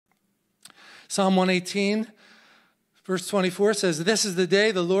Psalm 118, verse 24 says, "This is the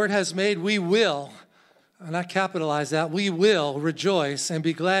day the Lord has made. We will," and I capitalize that, "we will rejoice and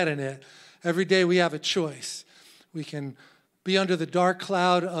be glad in it." Every day we have a choice. We can be under the dark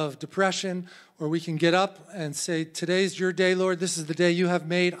cloud of depression, or we can get up and say, "Today's your day, Lord. This is the day you have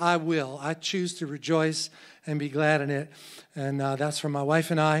made. I will. I choose to rejoice and be glad in it." And that's for my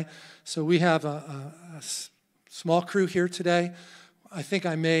wife and I. So we have a small crew here today. I think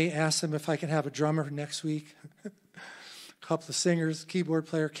I may ask them if I can have a drummer next week. A couple of singers, keyboard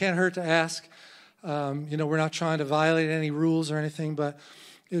player. Can't hurt to ask. We're not trying to violate any rules or anything, but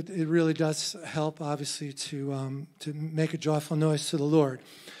it really does help, obviously, to make a joyful noise to the Lord.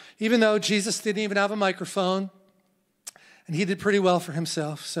 Even though Jesus didn't even have a microphone, and he did pretty well for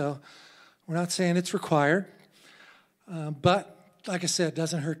himself, so we're not saying it's required. But, like I said, it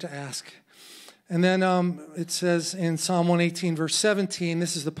doesn't hurt to ask. And then it says in Psalm 118, verse 17,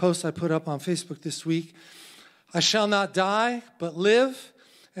 this is the post I put up on Facebook this week, "I shall not die, but live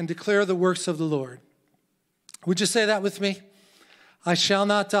and declare the works of the Lord." Would you say that with me? I shall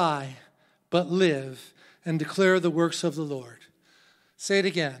not die, but live and declare the works of the Lord. Say it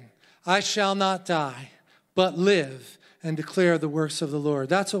again. I shall not die, but live and declare the works of the Lord.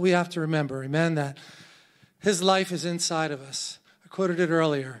 That's what we have to remember, amen, that his life is inside of us. I quoted it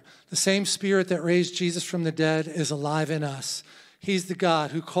earlier. The same Spirit that raised Jesus from the dead is alive in us. He's the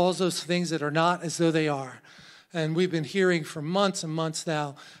God who calls those things that are not as though they are. And we've been hearing for months and months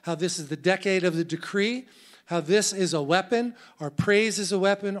now how this is the decade of the decree, how this is a weapon. Our praise is a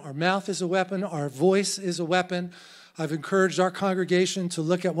weapon. Our mouth is a weapon. Our voice is a weapon. I've encouraged our congregation to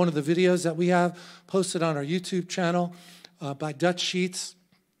look at one of the videos that we have posted on our YouTube channel by Dutch Sheets,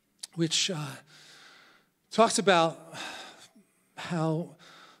 which talks about how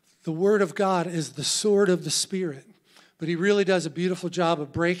the Word of God is the sword of the Spirit. But he really does a beautiful job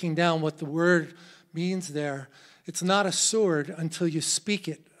of breaking down what the word means there. It's not a sword until you speak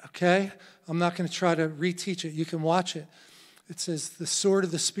it, okay? I'm not going to try to reteach it. You can watch it. It says the sword of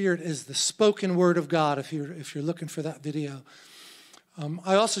the Spirit is the spoken word of God, if you're looking for that video.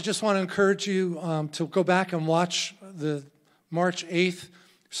 I also just want to encourage you to go back and watch the March 8th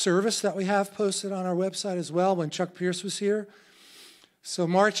service that we have posted on our website as well when Chuck Pierce was here. So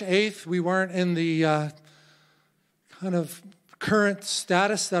March 8th, we weren't in the kind of current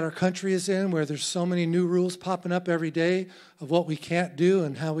status that our country is in, where there's so many new rules popping up every day of what we can't do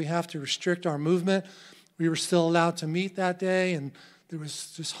and how we have to restrict our movement. We were still allowed to meet that day, and there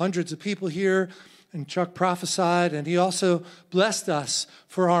was just hundreds of people here, and Chuck prophesied, and he also blessed us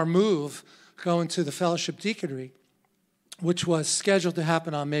for our move going to the fellowship deaconry, which was scheduled to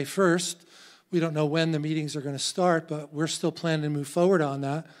happen on May 1st. We don't know when the meetings are going to start, but we're still planning to move forward on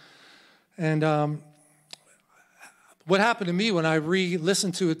that. And what happened to me when I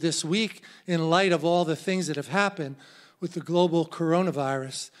re-listened to it this week in light of all the things that have happened with the global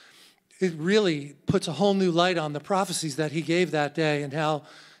coronavirus, it really puts a whole new light on the prophecies that he gave that day and how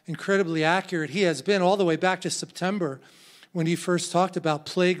incredibly accurate he has been all the way back to September when he first talked about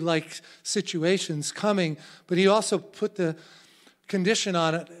plague-like situations coming. But he also put the condition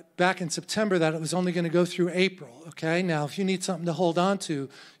on it back in September that it was only going to go through April, okay? Now, if you need something to hold on to,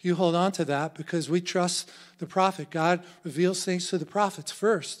 you hold on to that because we trust the prophet. God reveals things to the prophets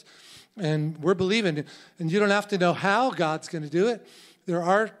first, and we're believing. And you don't have to know how God's going to do it. There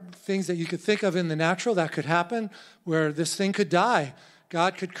are things that you could think of in the natural that could happen where this thing could die.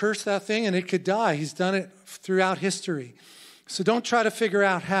 God could curse that thing and it could die. He's done it throughout history. So don't try to figure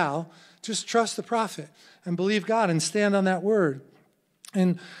out how. Just trust the prophet and believe God and stand on that word.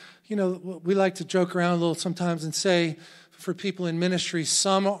 And, you know, we like to joke around a little sometimes and say for people in ministry,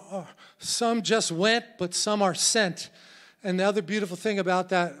 some just went, but some are sent. And the other beautiful thing about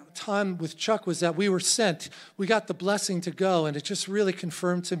that time with Chuck was that we were sent. We got the blessing to go, and it just really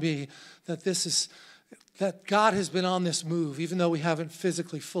confirmed to me that that God has been on this move, even though we haven't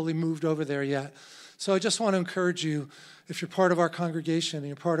physically fully moved over there yet. So I just want to encourage you, if you're part of our congregation and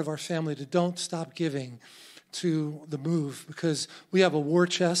you're part of our family, to don't stop giving to the move, because we have a war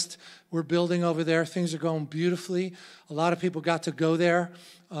chest we're building over there. Things are going beautifully. A lot of people got to go there.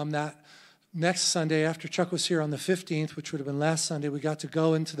 That next Sunday, after Chuck was here on the 15th, which would have been last Sunday, we got to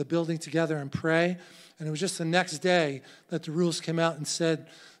go into the building together and pray. And it was just the next day that the rules came out and said,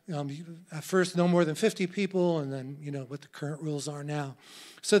 at first, no more than 50 people, and then, what the current rules are now.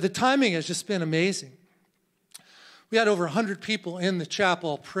 So the timing has just been amazing. We had over 100 people in the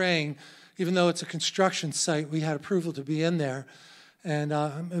chapel praying. Even though it's a construction site, we had approval to be in there. And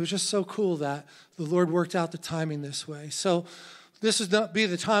it was just so cool that the Lord worked out the timing this way. So this would not be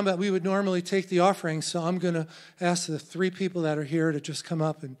the time that we would normally take the offering, so I'm going to ask the three people that are here to just come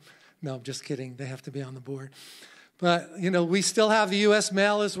up and No, I'm just kidding. They have to be on the board. But, we still have the U.S.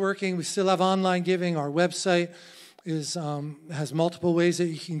 mail is working. We still have online giving. Our website has multiple ways that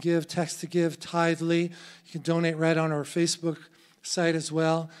you can give, text to give, tithely. You can donate right on our Facebook site as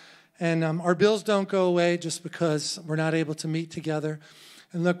well. And our bills don't go away just because we're not able to meet together.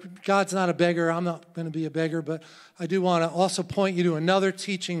 And look, God's not a beggar. I'm not going to be a beggar, but I do want to also point you to another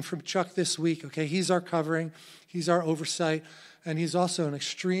teaching from Chuck this week, okay? He's our covering. He's our oversight. And he's also an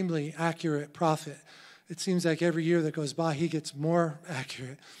extremely accurate prophet. It seems like every year that goes by, he gets more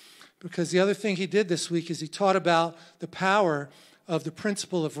accurate. Because the other thing he did this week is he taught about the power of the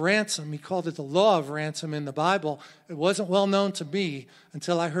principle of ransom. He called it the law of ransom in the Bible. It wasn't well known to me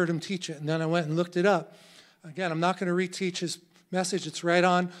until I heard him teach it. And then I went and looked it up. Again, I'm not going to reteach his message. It's right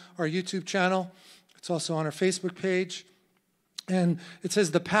on our YouTube channel. It's also on our Facebook page. And it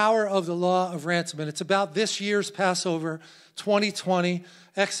says the power of the law of ransom. And it's about this year's Passover, 2020.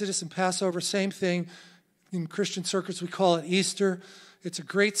 Exodus and Passover, same thing. In Christian circles, we call it Easter. It's a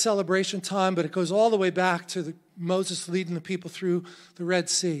great celebration time, but it goes all the way back to Moses leading the people through the Red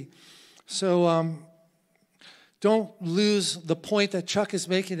Sea. So don't lose the point that Chuck is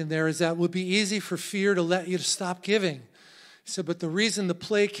making in there, is that it would be easy for fear to let you to stop giving. He said, but the reason the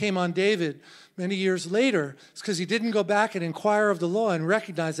plague came on David many years later is because he didn't go back and inquire of the law and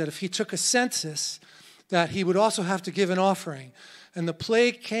recognize that if he took a census, that he would also have to give an offering. And the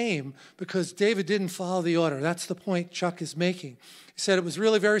plague came because David didn't follow the order. That's the point Chuck is making. He said it was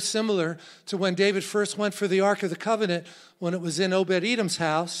really very similar to when David first went for the Ark of the Covenant when it was in Obed-Edom's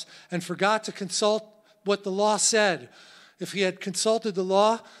house and forgot to consult what the law said. If he had consulted the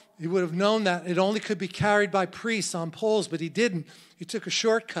law, he would have known that it only could be carried by priests on poles, but he didn't. He took a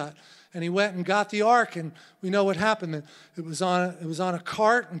shortcut, and he went and got the ark, and we know what happened. It was on a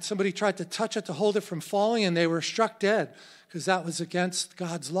cart, and somebody tried to touch it to hold it from falling, and they were struck dead because that was against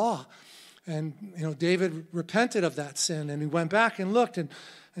God's law. And, David repented of that sin, and he went back and looked, and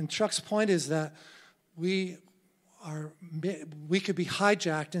Chuck's point is that we could be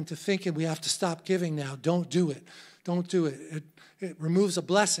hijacked into thinking we have to stop giving now. Don't do it. Don't do it. It removes a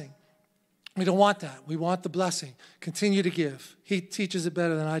blessing. We don't want that. We want the blessing. Continue to give. He teaches it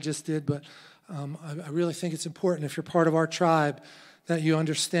better than I just did, but I really think it's important if you're part of our tribe that you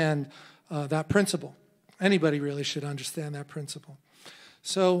understand that principle. Anybody really should understand that principle.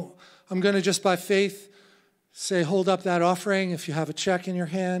 So I'm going to just by faith say hold up that offering if you have a check in your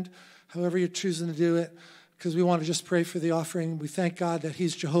hand, however you're choosing to do it, because we want to just pray for the offering. We thank God that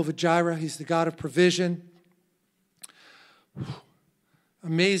he's Jehovah Jireh. He's the God of provision.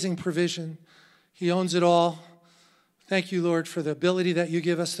 Amazing provision. He owns it all. Thank you, Lord, for the ability that you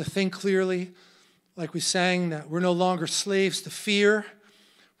give us to think clearly. Like we sang, that we're no longer slaves to fear.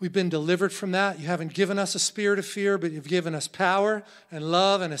 We've been delivered from that. You haven't given us a spirit of fear, but you've given us power and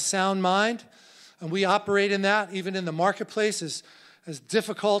love and a sound mind. And we operate in that, even in the marketplace, as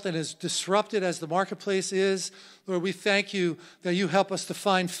difficult and as disrupted as the marketplace is. Lord, we thank you that you help us to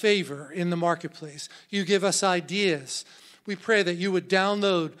find favor in the marketplace. You give us ideas. We pray that you would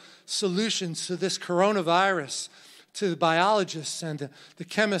download solutions to this coronavirus, to the biologists and the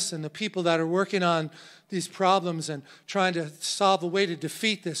chemists and the people that are working on these problems and trying to solve a way to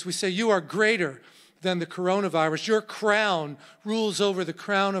defeat this. We say you are greater than the coronavirus. Your crown rules over the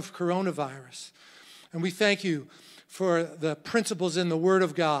crown of coronavirus. And we thank you for the principles in the Word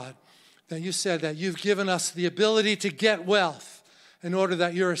of God, that you said that you've given us the ability to get wealth in order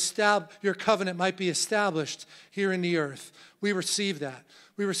that your covenant might be established here in the earth. We receive that.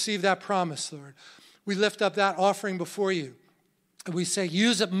 We receive that promise, Lord. We lift up that offering before you. And we say,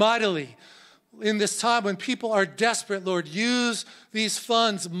 use it mightily in this time when people are desperate, Lord. Use these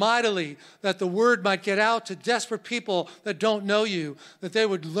funds mightily that the word might get out to desperate people that don't know you, that they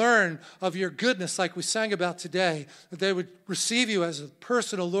would learn of your goodness like we sang about today, that they would receive you as a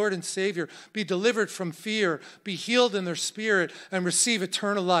personal Lord and Savior, be delivered from fear, be healed in their spirit, and receive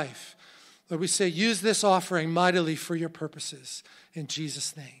eternal life. Lord, we say, use this offering mightily for your purposes. In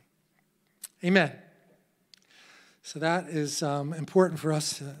Jesus' name. Amen. So that is important for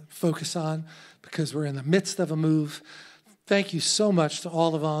us to focus on because we're in the midst of a move. Thank you so much to all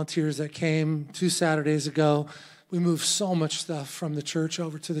the volunteers that came 2 Saturdays ago. We moved so much stuff from the church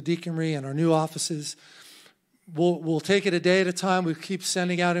over to the deaconry and our new offices. We'll take it a day at a time. We keep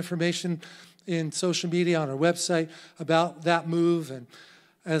sending out information in social media on our website about that move. And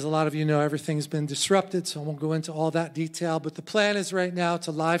as a lot of you know, everything's been disrupted, so I won't go into all that detail. But the plan is right now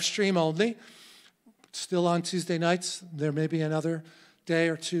to live stream only. Still on Tuesday nights. There may be another day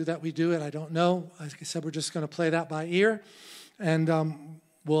or two that we do it. I don't know. Like I said, we're just going to play that by ear. And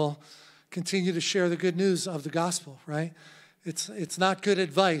we'll continue to share the good news of the gospel, right? It's not good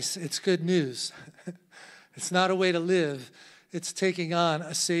advice. It's good news. It's not a way to live. It's taking on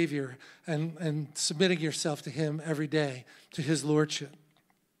a Savior and submitting yourself to him every day, to his lordship.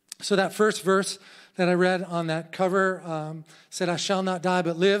 So that first verse that I read on that cover said, I shall not die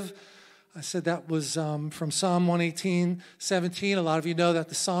but live. I said that was from Psalm 118:17. A lot of you know that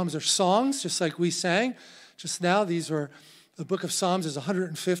the Psalms are songs, just like we sang just now. The book of Psalms is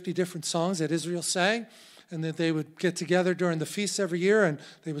 150 different songs that Israel sang, and that they would get together during the feasts every year, and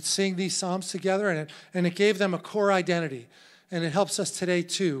they would sing these Psalms together, and it gave them a core identity. And it helps us today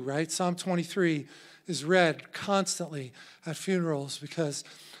too, right? Psalm 23 is read constantly at funerals because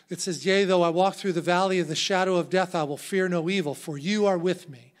it says, yea, though I walk through the valley of the shadow of death, I will fear no evil, for you are with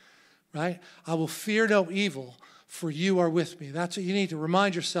me, right? I will fear no evil, for you are with me. That's what you need to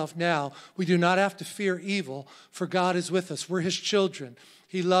remind yourself now. We do not have to fear evil, for God is with us. We're his children.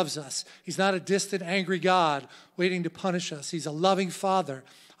 He loves us. He's not a distant, angry God waiting to punish us. He's a loving Father,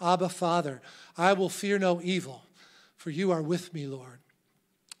 Abba, Father. I will fear no evil, for you are with me, Lord.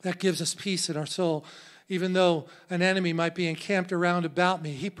 That gives us peace in our soul. Even though an enemy might be encamped around about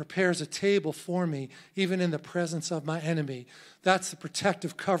me, he prepares a table for me, even in the presence of my enemy. That's the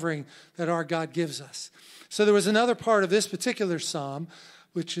protective covering that our God gives us. So there was another part of this particular psalm,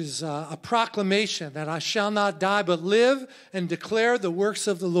 which is a proclamation that I shall not die but live and declare the works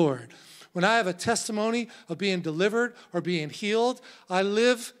of the Lord. When I have a testimony of being delivered or being healed, I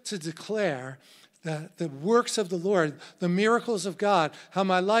live to declare the works of the Lord, the miracles of God, how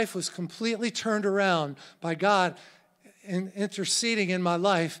my life was completely turned around by God interceding in my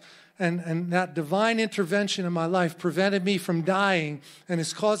life, and that divine intervention in my life prevented me from dying and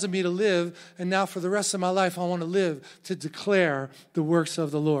is causing me to live, and now for the rest of my life I want to live to declare the works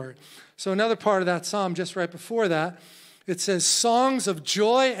of the Lord. So another part of that psalm just right before that, it says, songs of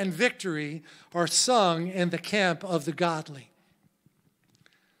joy and victory are sung in the camp of the godly.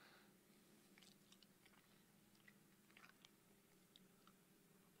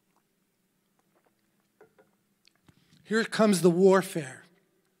 Here comes the warfare.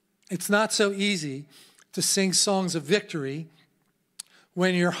 It's not so easy to sing songs of victory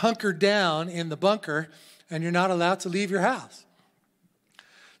when you're hunkered down in the bunker and you're not allowed to leave your house.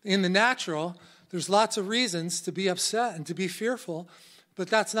 In the natural, there's lots of reasons to be upset and to be fearful, but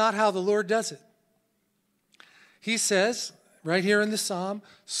that's not how the Lord does it. He says, right here in the psalm,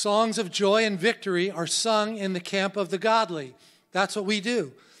 songs of joy and victory are sung in the camp of the godly. That's what we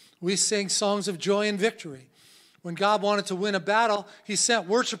do. We sing songs of joy and victory. When God wanted to win a battle, he sent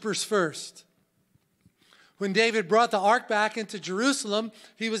worshipers first. When David brought the ark back into Jerusalem,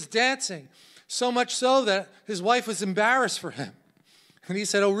 he was dancing, so much so that his wife was embarrassed for him. And he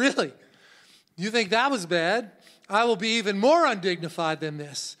said, oh, really? You think that was bad? I will be even more undignified than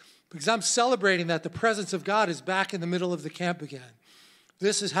this, because I'm celebrating that the presence of God is back in the middle of the camp again.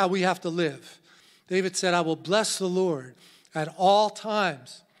 This is how we have to live. David said, I will bless the Lord at all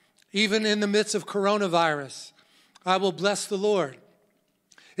times, even in the midst of coronavirus. I will bless the Lord.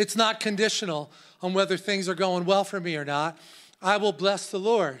 It's not conditional on whether things are going well for me or not. I will bless the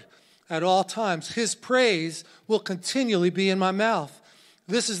Lord at all times. His praise will continually be in my mouth.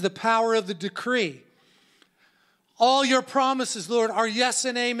 This is the power of the decree. All your promises, Lord, are yes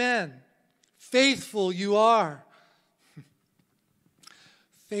and amen. Faithful you are.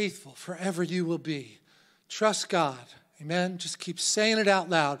 Faithful forever you will be. Trust God. Amen. Just keep saying it out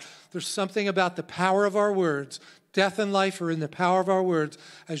loud. There's something about the power of our words. Death and life are in the power of our words.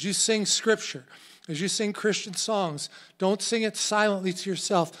 As you sing scripture, as you sing Christian songs, don't sing it silently to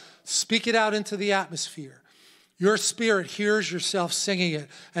yourself. Speak it out into the atmosphere. Your spirit hears yourself singing it,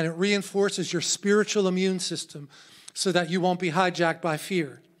 and it reinforces your spiritual immune system so that you won't be hijacked by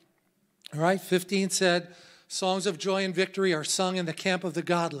fear. All right, 15 said, songs of joy and victory are sung in the camp of the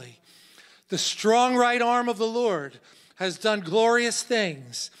godly. The strong right arm of the Lord has done glorious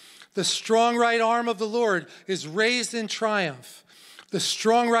things. The strong right arm of the Lord is raised in triumph. The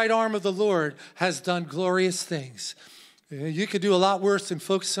strong right arm of the Lord has done glorious things. You could do a lot worse than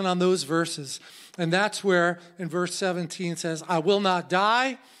focusing on those verses. And that's where in verse 17 says, I will not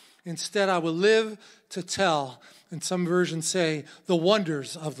die. Instead, I will live to tell. And some versions say, the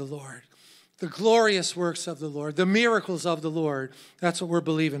wonders of the Lord, the glorious works of the Lord, the miracles of the Lord. That's what we're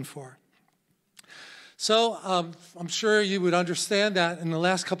believing for. So I'm sure you would understand that in the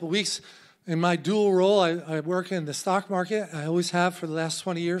last couple of weeks, in my dual role, I work in the stock market. I always have for the last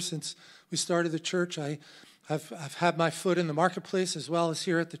 20 years since we started the church. I've had my foot in the marketplace as well as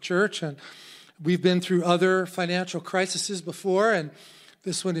here at the church. And we've been through other financial crises before, and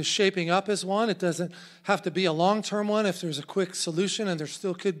this one is shaping up as one. It doesn't have to be a long-term one if there's a quick solution, and there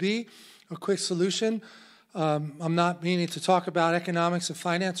still could be a quick solution. I'm not meaning to talk about economics and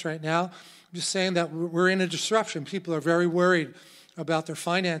finance right now. I'm just saying that we're in a disruption. People are very worried about their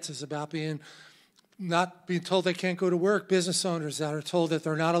finances, about not being told they can't go to work, business owners that are told that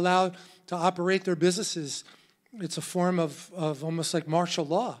they're not allowed to operate their businesses. It's a form of almost like martial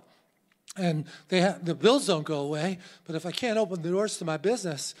law. And the bills don't go away, but if I can't open the doors to my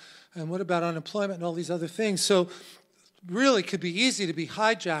business, and what about unemployment and all these other things? So really could be easy to be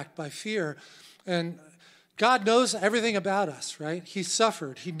hijacked by fear. And God knows everything about us, right? He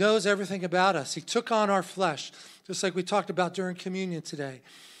suffered. He knows everything about us. He took on our flesh, just like we talked about during communion today.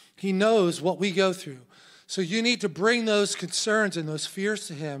 He knows what we go through. So you need to bring those concerns and those fears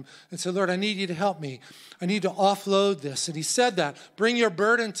to him and say, Lord, I need you to help me. I need to offload this. And he said that. Bring your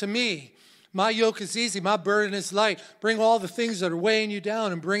burden to me. My yoke is easy. My burden is light. Bring all the things that are weighing you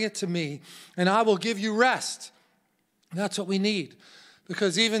down and bring it to me, and I will give you rest. And that's what we need.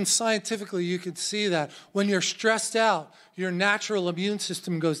 Because even scientifically, you can see that when you're stressed out, your natural immune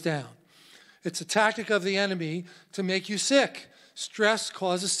system goes down. It's a tactic of the enemy to make you sick. Stress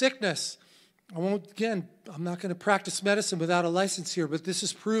causes sickness. I'm not going to practice medicine without a license here, but this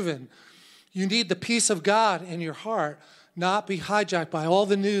is proven. You need the peace of God in your heart, not be hijacked by all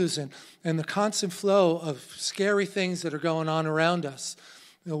the news and the constant flow of scary things that are going on around us.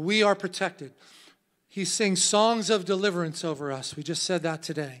 We are protected. He sings songs of deliverance over us. We just said that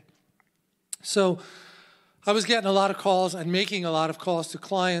today. So I was getting a lot of calls and making a lot of calls to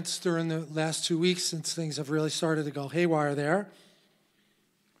clients during the last 2 weeks since things have really started to go haywire there.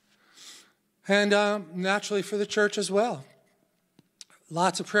 And naturally for the church as well.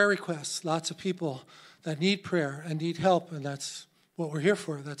 Lots of prayer requests, lots of people that need prayer and need help, and that's what we're here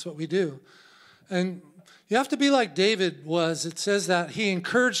for. That's what we do. And you have to be like David was. It says that he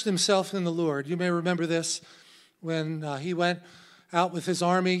encouraged himself in the Lord. You may remember this when he went out with his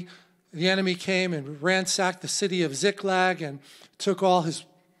army. The enemy came and ransacked the city of Ziklag and took all his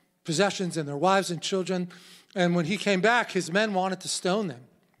possessions and their wives and children. And when he came back, his men wanted to stone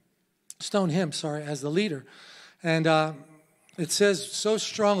him, as the leader. And it says so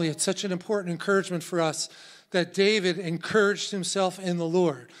strongly, it's such an important encouragement for us that David encouraged himself in the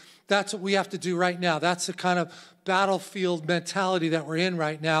Lord. That's what we have to do right now. That's the kind of battlefield mentality that we're in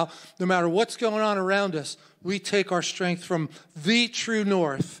right now. No matter what's going on around us, we take our strength from the true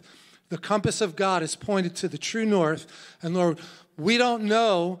north. The compass of God is pointed to the true north. And Lord, we don't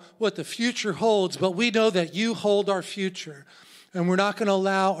know what the future holds, but we know that you hold our future. And we're not going to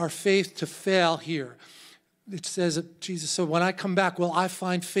allow our faith to fail here. It says, Jesus said, when I come back, will I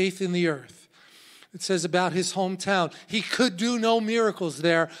find faith in the earth? It says about his hometown, he could do no miracles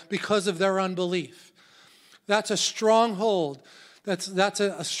there because of their unbelief. That's a stronghold. That's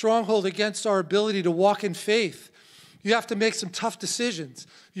a stronghold against our ability to walk in faith. You have to make some tough decisions.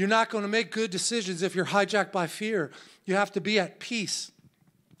 You're not going to make good decisions if you're hijacked by fear. You have to be at peace.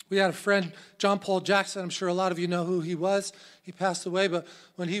 We had a friend, John Paul Jackson. I'm sure a lot of you know who he was. He passed away, but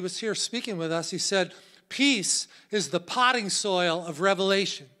when he was here speaking with us, he said, peace is the potting soil of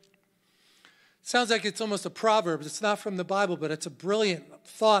revelation. It sounds like it's almost a proverb. It's not from the Bible, but it's a brilliant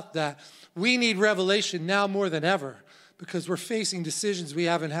thought that we need revelation now more than ever because we're facing decisions we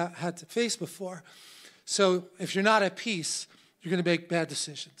haven't had to face before. So if you're not at peace, you're going to make bad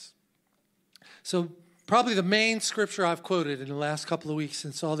decisions. So probably the main scripture I've quoted in the last couple of weeks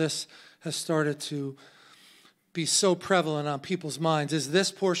since all this has started to be so prevalent on people's minds is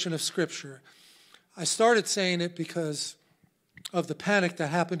this portion of scripture. I started saying it because of the panic that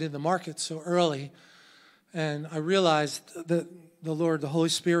happened in the market so early, and I realized that the Lord, the Holy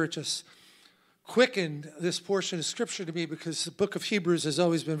Spirit, just quickened this portion of scripture to me because the book of Hebrews has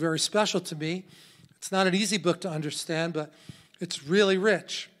always been very special to me. It's not an easy book to understand, but it's really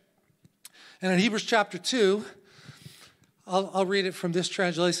rich. And in Hebrews chapter 2, I'll read it from this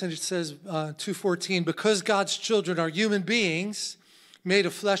translation. It says, 2:14, because God's children are human beings made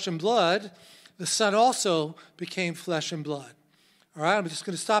of flesh and blood, the Son also became flesh and blood. All right, I'm just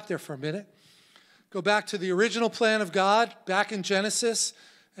going to stop there for a minute. Go back to the original plan of God, back in Genesis,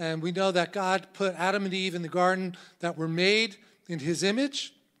 and we know that God put Adam and Eve in the garden that were made in his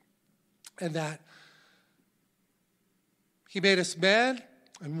image, and that he made us man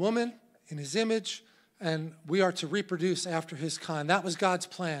and woman in his image, and we are to reproduce after his kind. That was God's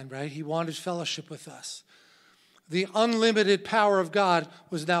plan, right? He wanted fellowship with us. The unlimited power of God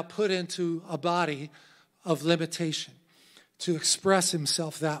was now put into a body of limitation to express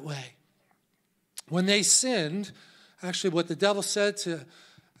himself that way. When they sinned, actually what the devil said to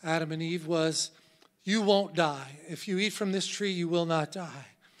Adam and Eve was, you won't die. If you eat from this tree, you will not die.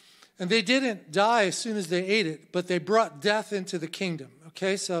 And they didn't die as soon as they ate it, but they brought death into the kingdom.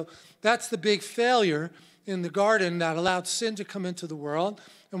 Okay, so that's the big failure in the garden that allowed sin to come into the world.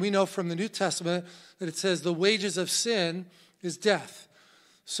 And we know from the New Testament that it says the wages of sin is death.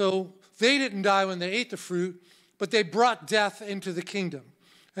 So they didn't die when they ate the fruit, but they brought death into the kingdom.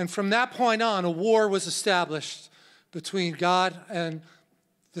 And from that point on, a war was established between God and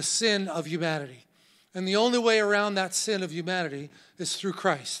the sin of humanity. And the only way around that sin of humanity is through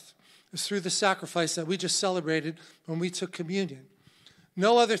Christ. It's through the sacrifice that we just celebrated when we took communion.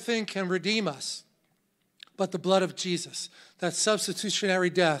 No other thing can redeem us but the blood of Jesus, that substitutionary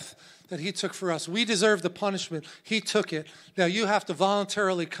death that he took for us. We deserve the punishment. He took it. Now you have to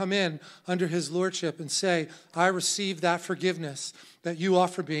voluntarily come in under his lordship and say, I receive that forgiveness that you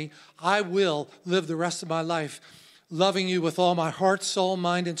offer me. I will live the rest of my life loving you with all my heart, soul,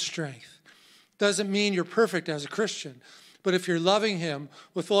 mind, and strength. Doesn't mean you're perfect as a Christian, but if you're loving him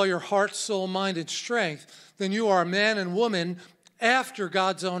with all your heart, soul, mind, and strength, then you are a man and woman after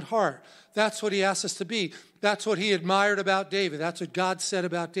God's own heart. That's what he asks us to be. That's what he admired about David. That's what God said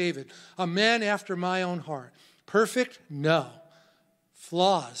about David. A man after my own heart. Perfect? No.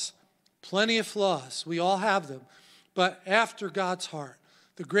 Flaws. Plenty of flaws. We all have them. But after God's heart.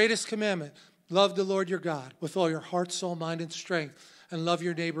 The greatest commandment, love the Lord your God with all your heart, soul, mind, and strength, and love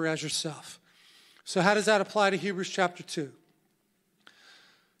your neighbor as yourself. So how does that apply to Hebrews chapter 2?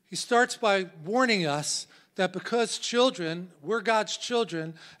 He starts by warning us that because children, we're God's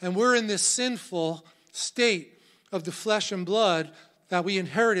children, and we're in this sinful state of the flesh and blood that we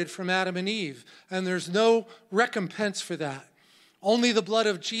inherited from Adam and Eve, and there's no recompense for that. Only the blood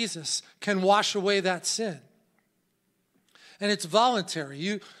of Jesus can wash away that sin. And it's voluntary.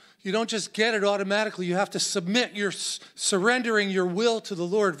 You don't just get it automatically. You have to submit surrendering your will to the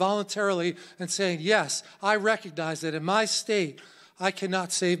Lord voluntarily and saying, yes, I recognize that in my state, I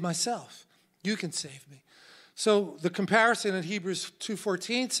cannot save myself. You can save me. So the comparison in Hebrews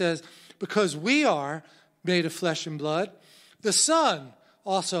 2:14 says, because we are made of flesh and blood, the Son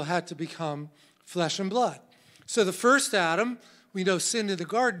also had to become flesh and blood. So the first Adam, we know sinned in the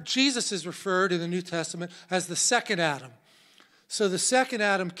garden. Jesus is referred in the New Testament as the second Adam. So the second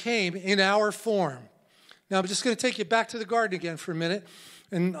Adam came in our form. Now I'm just going to take you back to the garden again for a minute.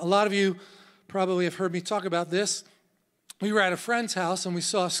 And a lot of you probably have heard me talk about this. We were at a friend's house and we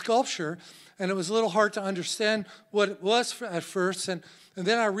saw a sculpture, and it was a little hard to understand what it was at first. And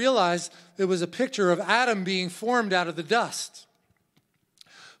then I realized it was a picture of Adam being formed out of the dust,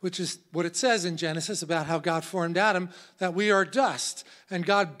 which is what it says in Genesis about how God formed Adam, that we are dust. And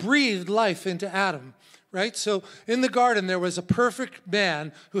God breathed life into Adam, right? So in the garden, there was a perfect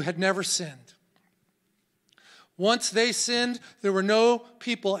man who had never sinned. Once they sinned, there were no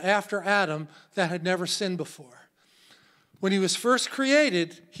people after Adam that had never sinned before. When he was first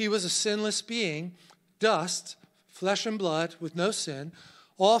created, he was a sinless being, dust, flesh and blood, with no sin.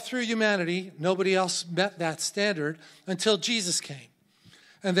 All through humanity, nobody else met that standard until Jesus came.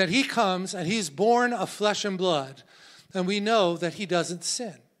 And that he comes and he's born of flesh and blood. And we know that he doesn't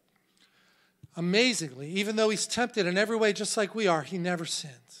sin. Amazingly, even though he's tempted in every way just like we are, he never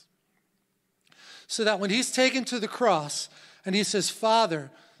sins. So that when he's taken to the cross and he says,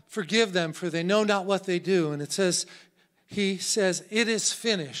 Father, forgive them for they know not what they do. And it says, he says, it is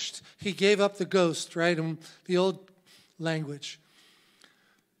finished. He gave up the ghost, right, in the old language.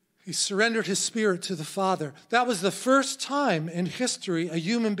 He surrendered his spirit to the Father. That was the first time in history a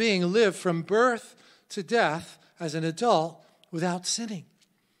human being lived from birth to death as an adult without sinning.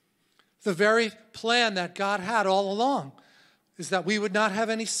 The very plan that God had all along is that we would not have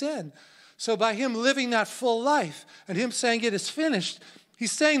any sin. So by him living that full life and him saying it is finished,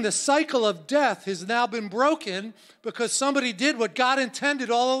 he's saying the cycle of death has now been broken because somebody did what God intended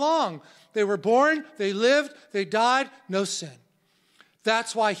all along. They were born, they lived, they died, no sin.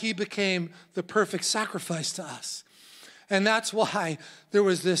 That's why he became the perfect sacrifice to us. And that's why there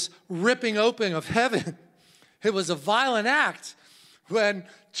was this ripping open of heaven. It was a violent act. When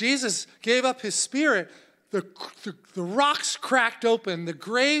Jesus gave up his spirit, the rocks cracked open, the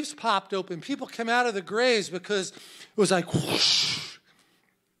graves popped open. People came out of the graves because it was like whoosh.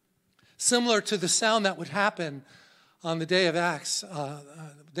 Similar to the sound that would happen on the day of Acts, the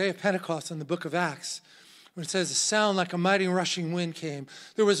day of Pentecost in the book of Acts, when it says a sound like a mighty rushing wind came.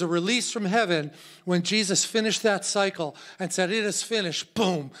 There was a release from heaven when Jesus finished that cycle and said, it is finished.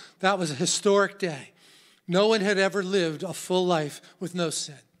 Boom. That was a historic day. No one had ever lived a full life with no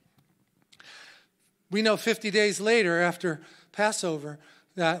sin. We know 50 days later after Passover,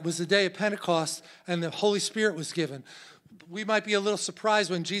 that was the day of Pentecost and the Holy Spirit was given. We might be a little surprised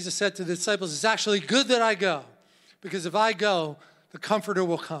when Jesus said to the disciples, it's actually good that I go, because if I go, the Comforter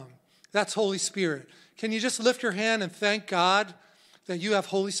will come. That's Holy Spirit. Can you just lift your hand and thank God that you have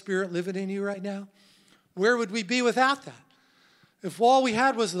Holy Spirit living in you right now? Where would we be without that? If all we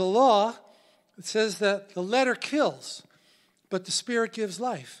had was the law, it says that the letter kills, but the Spirit gives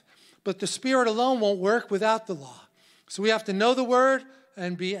life. But the Spirit alone won't work without the law. So we have to know the Word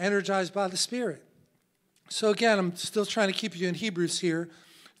and be energized by the Spirit. So again, I'm still trying to keep you in Hebrews here.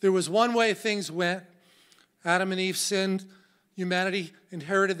 There was one way things went. Adam and Eve sinned. Humanity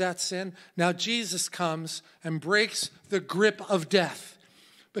inherited that sin. Now Jesus comes and breaks the grip of death.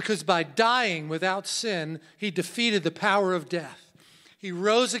 Because by dying without sin, he defeated the power of death. He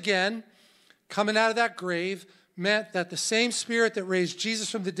rose again. Coming out of that grave meant that the same Spirit that raised Jesus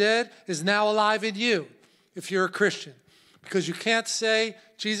from the dead is now alive in you if you're a Christian. Because you can't say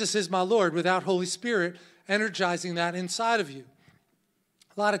Jesus is my Lord without Holy Spirit energizing that inside of you.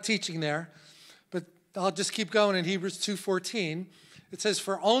 A lot of teaching there, but I'll just keep going in Hebrews 2:14. It says,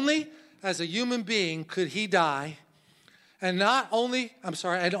 for only as a human being could he die, and only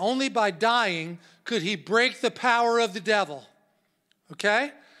by dying could he break the power of the devil.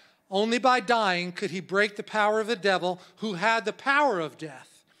 Okay? Only by dying could he break the power of the devil who had the power of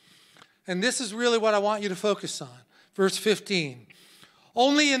death. And this is really what I want you to focus on. Verse 15.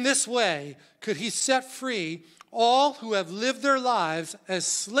 Only in this way could he set free all who have lived their lives as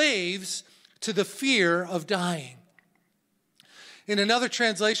slaves to the fear of dying. In another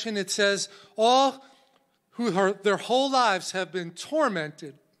translation, it says, all who their whole lives have been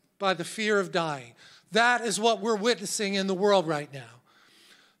tormented by the fear of dying. That is what we're witnessing in the world right now.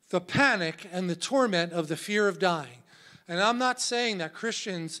 The panic and the torment of the fear of dying. And I'm not saying that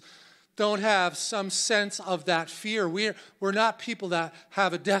Christians don't have some sense of that fear. We're not people that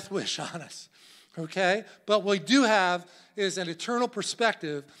have a death wish on us, okay? But what we do have is an eternal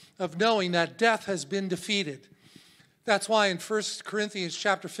perspective of knowing that death has been defeated. That's why in 1 Corinthians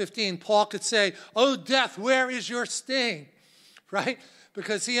chapter 15, Paul could say, oh, death, where is your sting? Right?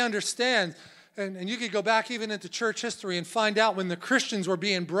 Because he understands. And you could go back even into church history and find out when the Christians were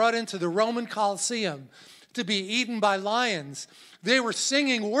being brought into the Roman Colosseum to be eaten by lions, they were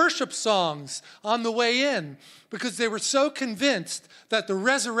singing worship songs on the way in because they were so convinced that the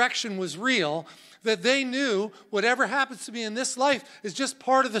resurrection was real that they knew whatever happens to me in this life is just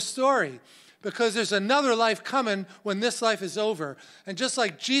part of the story because there's another life coming when this life is over. And just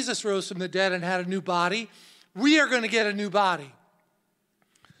like Jesus rose from the dead and had a new body, we are going to get a new body.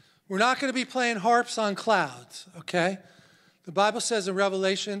 We're not going to be playing harps on clouds, okay? The Bible says in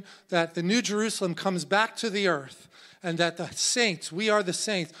Revelation that the New Jerusalem comes back to the earth and that the saints, we are the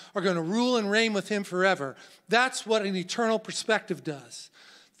saints, are going to rule and reign with him forever. That's what an eternal perspective does.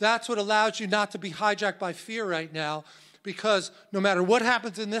 That's what allows you not to be hijacked by fear right now because no matter what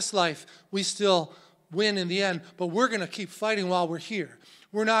happens in this life, we still win in the end, but we're going to keep fighting while we're here.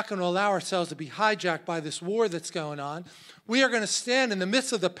 We're not going to allow ourselves to be hijacked by this war that's going on. We are going to stand in the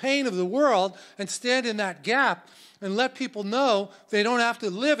midst of the pain of the world and stand in that gap and let people know they don't have to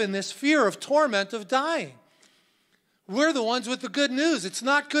live in this fear of torment of dying. We're the ones with the good news. It's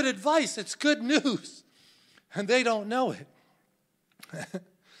not good advice, it's good news. And they don't know it.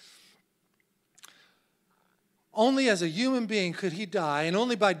 Only as a human being could he die, and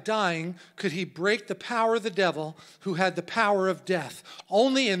only by dying could he break the power of the devil who had the power of death.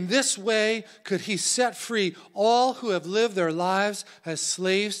 Only in this way could he set free all who have lived their lives as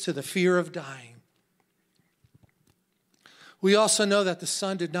slaves to the fear of dying. We also know that the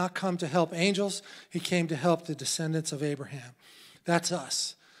Son did not come to help angels. He came to help the descendants of Abraham. That's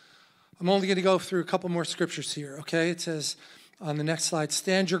us. I'm only going to go through a couple more scriptures here, okay? It says on the next slide,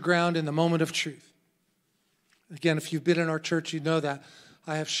 stand your ground in the moment of truth. Again, if you've been in our church, you know that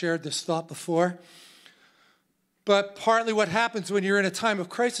I have shared this thought before. But partly what happens when you're in a time of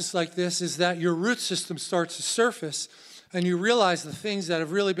crisis like this is that your root system starts to surface and you realize the things that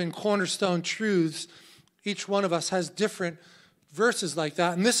have really been cornerstone truths. Each one of us has different verses like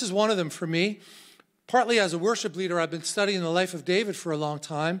that. And this is one of them for me. Partly as a worship leader, I've been studying the life of David for a long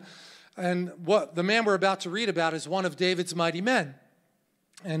time. And what the man we're about to read about is one of David's mighty men.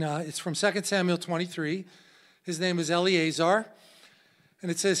 And it's from 2 Samuel 23. His name was Eleazar.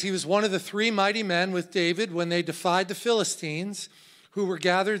 And it says he was one of the three mighty men with David when they defied the Philistines who were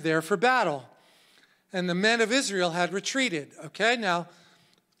gathered there for battle. And the men of Israel had retreated. Okay, now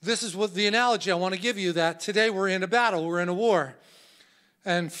this is what the analogy I want to give you, that today we're in a battle, we're in a war.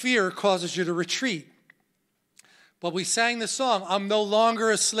 And fear causes you to retreat. But we sang the song, I'm no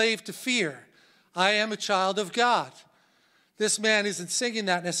longer a slave to fear. I am a child of God. This man isn't singing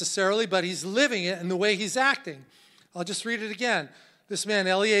that necessarily, but he's living it in the way he's acting. I'll just read it again. This man,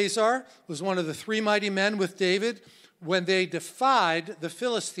 Eleazar, was one of the three mighty men with David when they defied the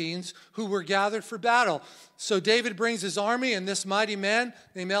Philistines who were gathered for battle. So David brings his army and this mighty man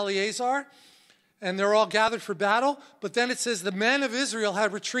named Eleazar, and they're all gathered for battle. But then it says the men of Israel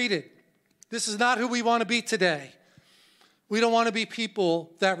had retreated. This is not who we want to be today. We don't want to be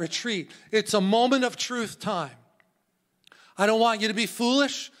people that retreat. It's a moment of truth time. I don't want you to be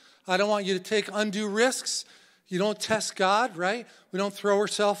foolish. I don't want you to take undue risks. You don't test God, right? We don't throw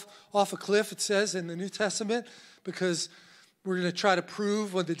ourselves off a cliff, it says in the New Testament, because we're going to try to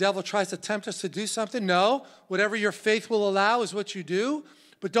prove when the devil tries to tempt us to do something. No, whatever your faith will allow is what you do,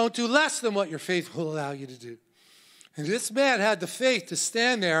 but don't do less than what your faith will allow you to do. And this man had the faith to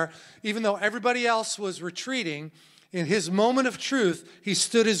stand there, even though everybody else was retreating. In his moment of truth, he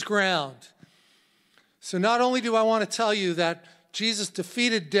stood his ground. So not only do I want to tell you that Jesus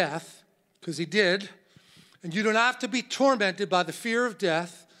defeated death, because he did, and you don't have to be tormented by the fear of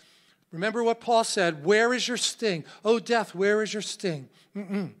death. Remember what Paul said, where is your sting? Oh, death, where is your sting?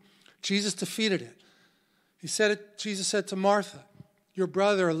 Jesus defeated it. Jesus said to Martha, your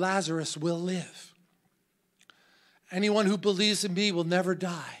brother Lazarus will live. Anyone who believes in me will never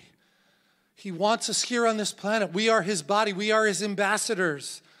die. He wants us here on this planet. We are his body. We are his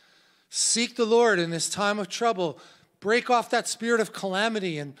ambassadors. Seek the Lord in this time of trouble. Break off that spirit of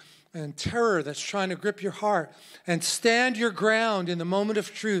calamity and terror that's trying to grip your heart. And stand your ground in the moment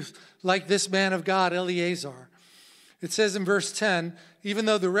of truth like this man of God, Eleazar. It says in verse 10, even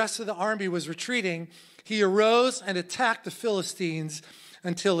though the rest of the army was retreating, he arose and attacked the Philistines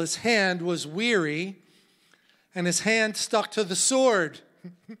until his hand was weary and his hand stuck to the sword.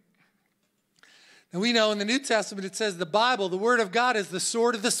 And we know in the New Testament it says the Bible, the Word of God, is the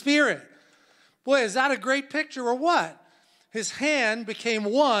sword of the Spirit. Boy, is that a great picture or what? His hand became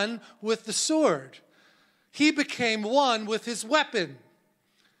one with the sword. He became one with his weapon.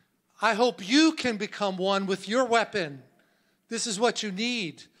 I hope you can become one with your weapon. This is what you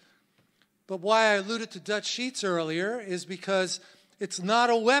need. But why I alluded to Dutch Sheets earlier is because it's not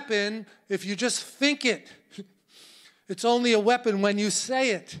a weapon if you just think it. It's only a weapon when you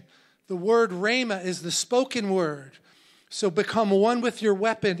say it. The word rhema is the spoken word. So become one with your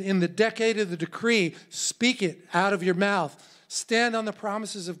weapon in the decade of the decree. Speak it out of your mouth. Stand on the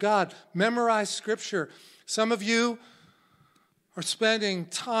promises of God. Memorize Scripture. Some of you are spending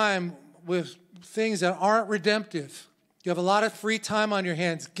time with things that aren't redemptive. You have a lot of free time on your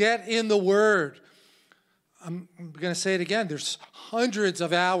hands. Get in the Word. I'm going to say it again. There's hundreds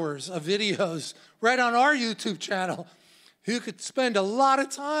of hours of videos right on our YouTube channel. You could spend a lot of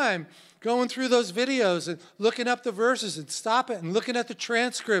time going through those videos and looking up the verses and stop it and looking at the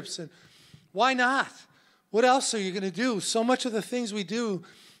transcripts. And why not? What else are you going to do? So much of the things we do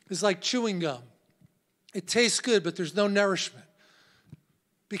is like chewing gum. It tastes good, but there's no nourishment.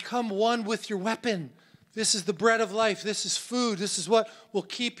 Become one with your weapon. This is the bread of life. This is food. This is what will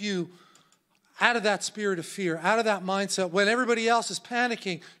keep you out of that spirit of fear, out of that mindset. When everybody else is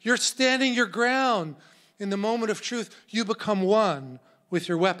panicking, you're standing your ground. In the moment of truth, you become one with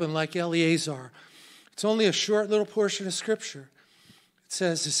your weapon like Eleazar. It's only a short little portion of Scripture. It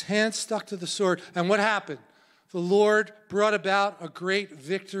says his hand stuck to the sword. And what happened? The Lord brought about a great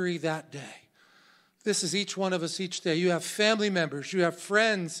victory that day. This is each one of us each day. You have family members. You have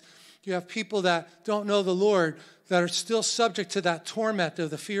friends. You have people that don't know the Lord that are still subject to that torment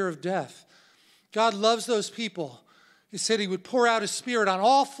of the fear of death. God loves those people. He said he would pour out his Spirit on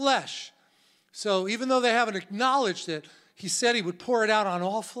all flesh. So even though they haven't acknowledged it, he said he would pour it out on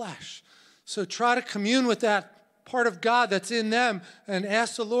all flesh. So try to commune with that part of God that's in them and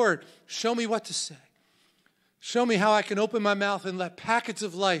ask the Lord, show me what to say. Show me how I can open my mouth and let packets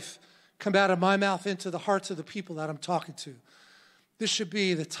of life come out of my mouth into the hearts of the people that I'm talking to. This should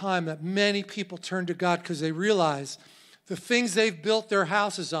be the time that many people turn to God because they realize the things they've built their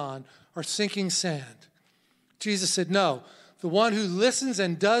houses on are sinking sand. Jesus said, no. The one who listens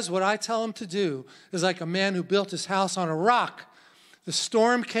and does what I tell him to do is like a man who built his house on a rock. The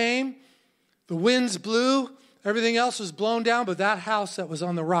storm came, the winds blew, everything else was blown down, but that house that was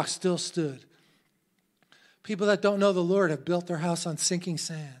on the rock still stood. People that don't know the Lord have built their house on sinking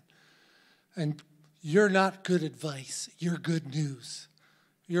sand. And you're not good advice. You're good news.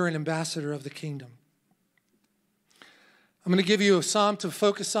 You're an ambassador of the kingdom. I'm going to give you a psalm to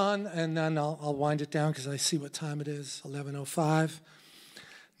focus on, and then I'll wind it down because I see what time it is, 11:05.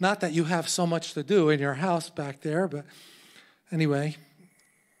 Not that you have so much to do in your house back there, but anyway,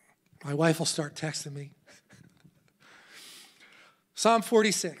 my wife will start texting me. Psalm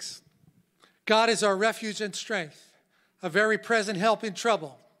 46. God is our refuge and strength, a very present help in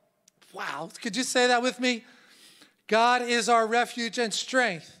trouble. Wow, could you say that with me? God is our refuge and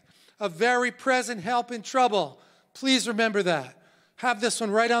strength, a very present help in trouble. Please remember that. Have this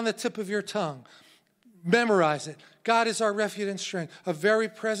one right on the tip of your tongue. Memorize it. God is our refuge and strength, a very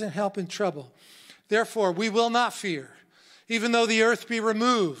present help in trouble. Therefore, we will not fear, even though the earth be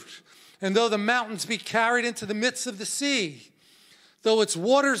removed, and though the mountains be carried into the midst of the sea, though its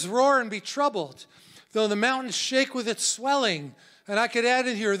waters roar and be troubled, though the mountains shake with its swelling. And I could add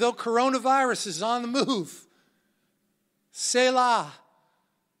in here, though coronavirus is on the move. Selah.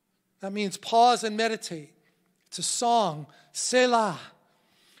 That means pause and meditate. It's a song, Selah.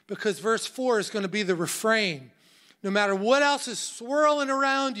 Because verse 4 is going to be the refrain. No matter what else is swirling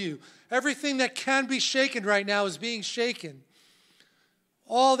around you, everything that can be shaken right now is being shaken.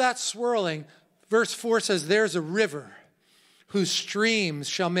 All that swirling, verse 4 says, there's a river whose streams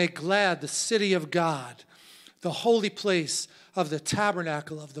shall make glad the city of God, the holy place of the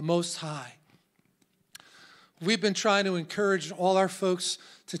tabernacle of the Most High. We've been trying to encourage all our folks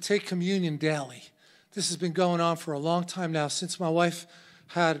to take communion daily. This has been going on for a long time now, since my wife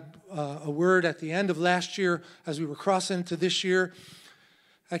had a word at the end of last year as we were crossing into this year.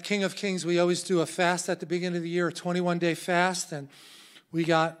 At King of Kings, we always do a fast at the beginning of the year, a 21-day fast, and we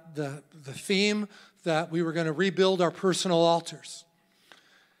got the theme that we were going to rebuild our personal altars.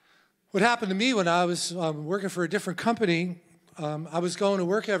 What happened to me when I was working for a different company, I was going to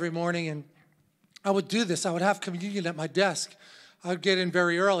work every morning, and I would do this. I would have communion at my desk. I would get in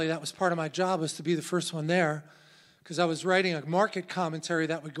very early. That was part of my job, was to be the first one there, because I was writing a market commentary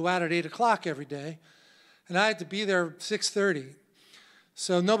that would go out at 8 o'clock every day, and I had to be there at 6:30.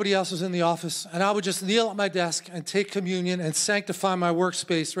 So nobody else was in the office, and I would just kneel at my desk and take communion and sanctify my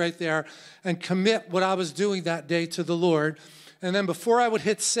workspace right there and commit what I was doing that day to the Lord. And then before I would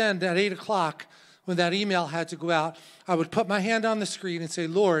hit send at 8 o'clock, when that email had to go out, I would put my hand on the screen and say,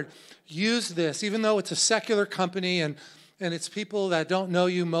 Lord, use this, even though it's a secular company and it's people that don't know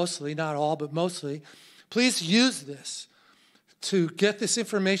you mostly, not all, but mostly, please use this to get this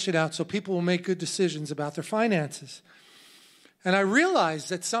information out so people will make good decisions about their finances. And I realized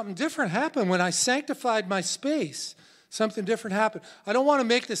that something different happened when I sanctified my space. Something different happened. I don't want to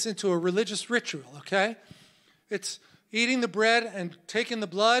make this into a religious ritual, okay? It's eating the bread and taking the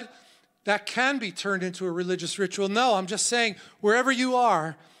blood. That can be turned into a religious ritual. No, I'm just saying, wherever you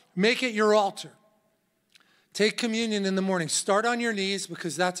are, make it your altar. Take communion in the morning. Start on your knees,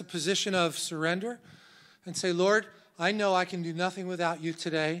 because that's a position of surrender. And say, Lord, I know I can do nothing without you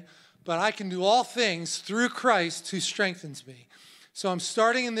today, but I can do all things through Christ who strengthens me. So I'm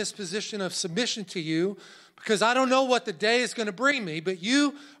starting in this position of submission to you, because I don't know what the day is going to bring me, but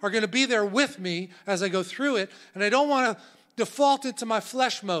you are going to be there with me as I go through it, and I don't want to default into my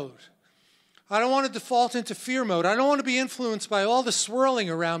flesh mode. I don't want to default into fear mode. I don't want to be influenced by all the swirling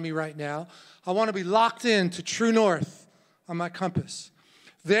around me right now. I want to be locked in to true north on my compass.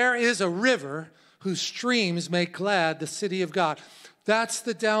 There is a river whose streams make glad the city of God. That's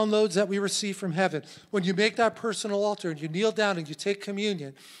the downloads that we receive from heaven. When you make that personal altar and you kneel down and you take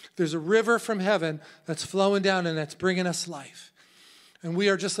communion, there's a river from heaven that's flowing down and that's bringing us life. And we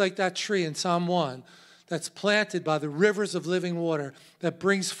are just like that tree in Psalm 1 that's planted by the rivers of living water that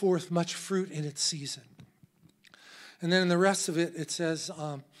brings forth much fruit in its season. And then in the rest of it, it says,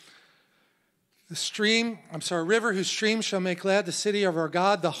 river whose streams shall make glad the city of our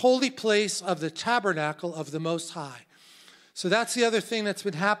God, the holy place of the tabernacle of the Most High. So that's the other thing that's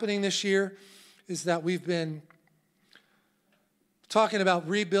been happening this year, is that we've been talking about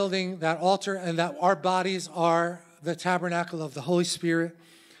rebuilding that altar, and that our bodies are the tabernacle of the Holy Spirit.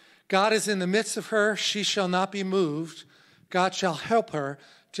 God is in the midst of her. She shall not be moved. God shall help her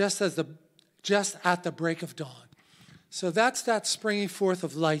just at the break of dawn. So that's that springing forth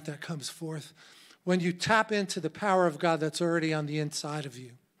of light that comes forth when you tap into the power of God that's already on the inside of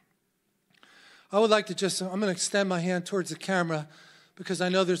you. I would like to I'm going to extend my hand towards the camera, because I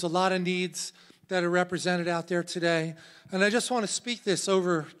know there's a lot of needs that are represented out there today. And I just want to speak this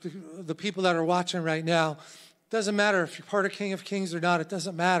over the people that are watching right now. It doesn't matter if you're part of King of Kings or not. It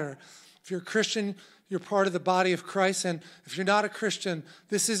doesn't matter. If you're a Christian, you're part of the body of Christ. And if you're not a Christian,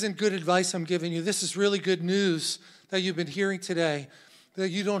 this isn't good advice I'm giving you. This is really good news that you've been hearing today, that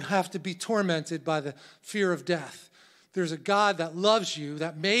you don't have to be tormented by the fear of death. There's a God that loves you,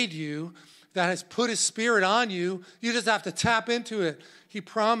 that made you, that has put his Spirit on you. You just have to tap into it. He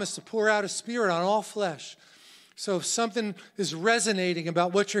promised to pour out his Spirit on all flesh. So if something is resonating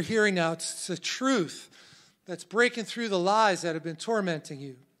about what you're hearing now, it's the truth that's breaking through the lies that have been tormenting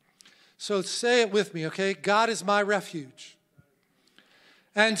you. So say it with me, okay? God is my refuge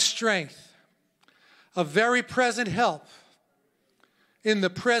and strength, a very present help in the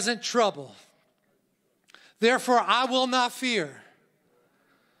present trouble. Therefore, I will not fear.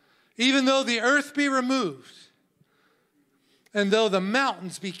 Even though the earth be removed, and though the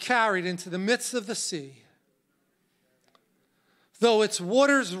mountains be carried into the midst of the sea, though its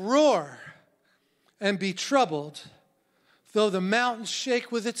waters roar and be troubled, though the mountains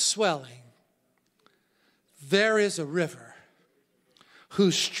shake with its swelling, there is a river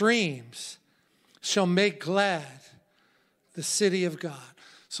whose streams shall make glad the city of God.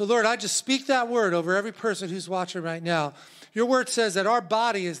 So, Lord, I just speak that word over every person who's watching right now. Your word says that our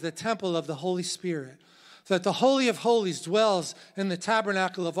body is the temple of the Holy Spirit, that the Holy of Holies dwells in the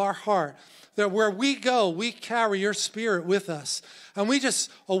tabernacle of our heart, that where we go, we carry your Spirit with us. And we just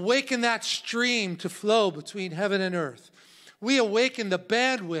awaken that stream to flow between heaven and earth. We awaken the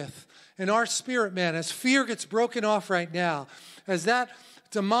bandwidth in our spirit, man, as fear gets broken off right now, as that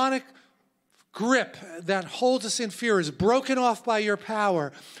demonic grip that holds us in fear is broken off by your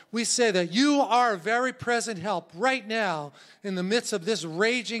power. We say that you are a very present help right now in the midst of this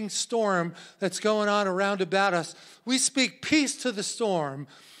raging storm that's going on around about us. We speak peace to the storm,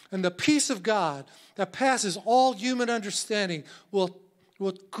 and the peace of God that passes all human understanding will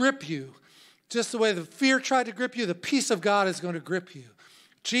grip you. Just the way the fear tried to grip you, the peace of God is going to grip you.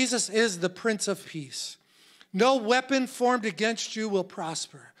 Jesus is the Prince of Peace. No weapon formed against you will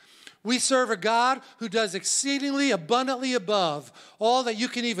prosper. We serve a God who does exceedingly abundantly above all that you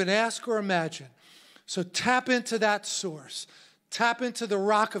can even ask or imagine. So tap into that source. Tap into the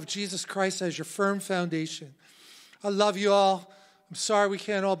rock of Jesus Christ as your firm foundation. I love you all. I'm sorry we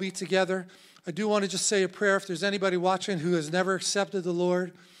can't all be together. I do want to just say a prayer. If there's anybody watching who has never accepted the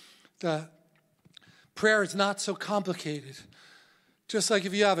Lord, the prayer is not so complicated. Just like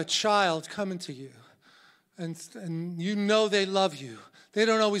if you have a child coming to you and you know they love you. They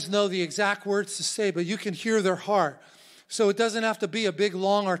don't always know the exact words to say, but you can hear their heart. So it doesn't have to be a big,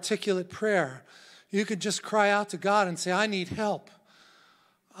 long, articulate prayer. You can just cry out to God and say, I need help.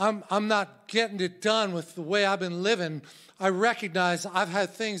 I'm not getting it done with the way I've been living. I recognize I've had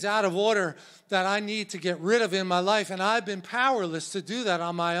things out of order that I need to get rid of in my life, and I've been powerless to do that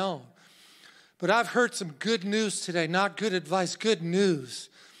on my own. But I've heard some good news today, not good advice, good news,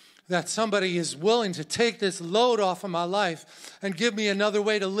 that somebody is willing to take this load off of my life and give me another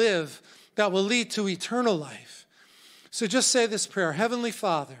way to live that will lead to eternal life. So just say this prayer. Heavenly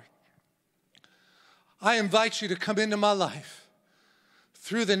Father, I invite you to come into my life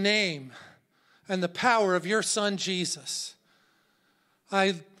through the name and the power of your Son, Jesus.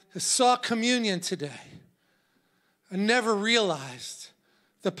 I saw communion today and never realized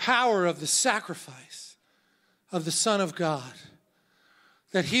the power of the sacrifice of the Son of God,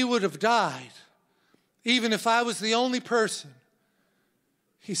 that he would have died even if I was the only person.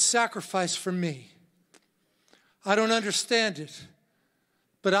 He sacrificed for me. I don't understand it,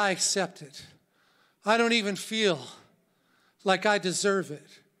 but I accept it. I don't even feel like I deserve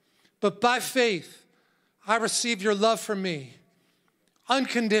it. But by faith, I receive your love for me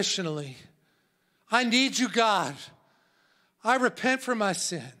unconditionally. I need you, God. I repent for my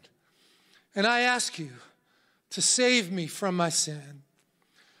sin, and I ask you to save me from my sin.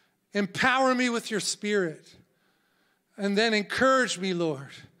 Empower me with your Spirit, and then encourage me, Lord,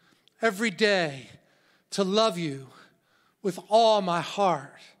 every day to love you with all my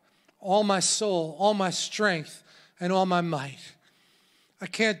heart, all my soul, all my strength, and all my might. I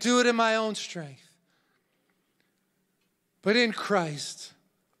can't do it in my own strength, but in Christ,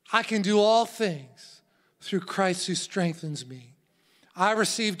 I can do all things through Christ who strengthens me. I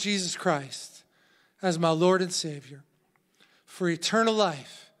receive Jesus Christ as my Lord and Savior for eternal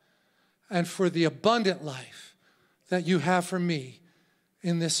life and for the abundant life that you have for me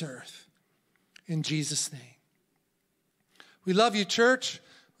in this earth. In Jesus' name. We love you, church.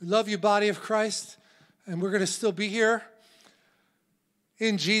 We love you, body of Christ. And we're going to still be here.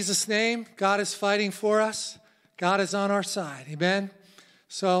 In Jesus' name, God is fighting for us. God is on our side. Amen.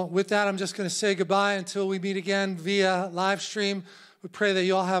 So with that, I'm just going to say goodbye until we meet again via live stream. We pray that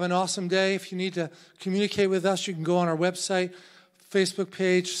you all have an awesome day. If you need to communicate with us, you can go on our website, Facebook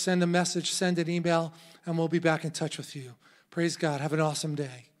page, send a message, send an email, and we'll be back in touch with you. Praise God. Have an awesome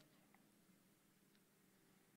day.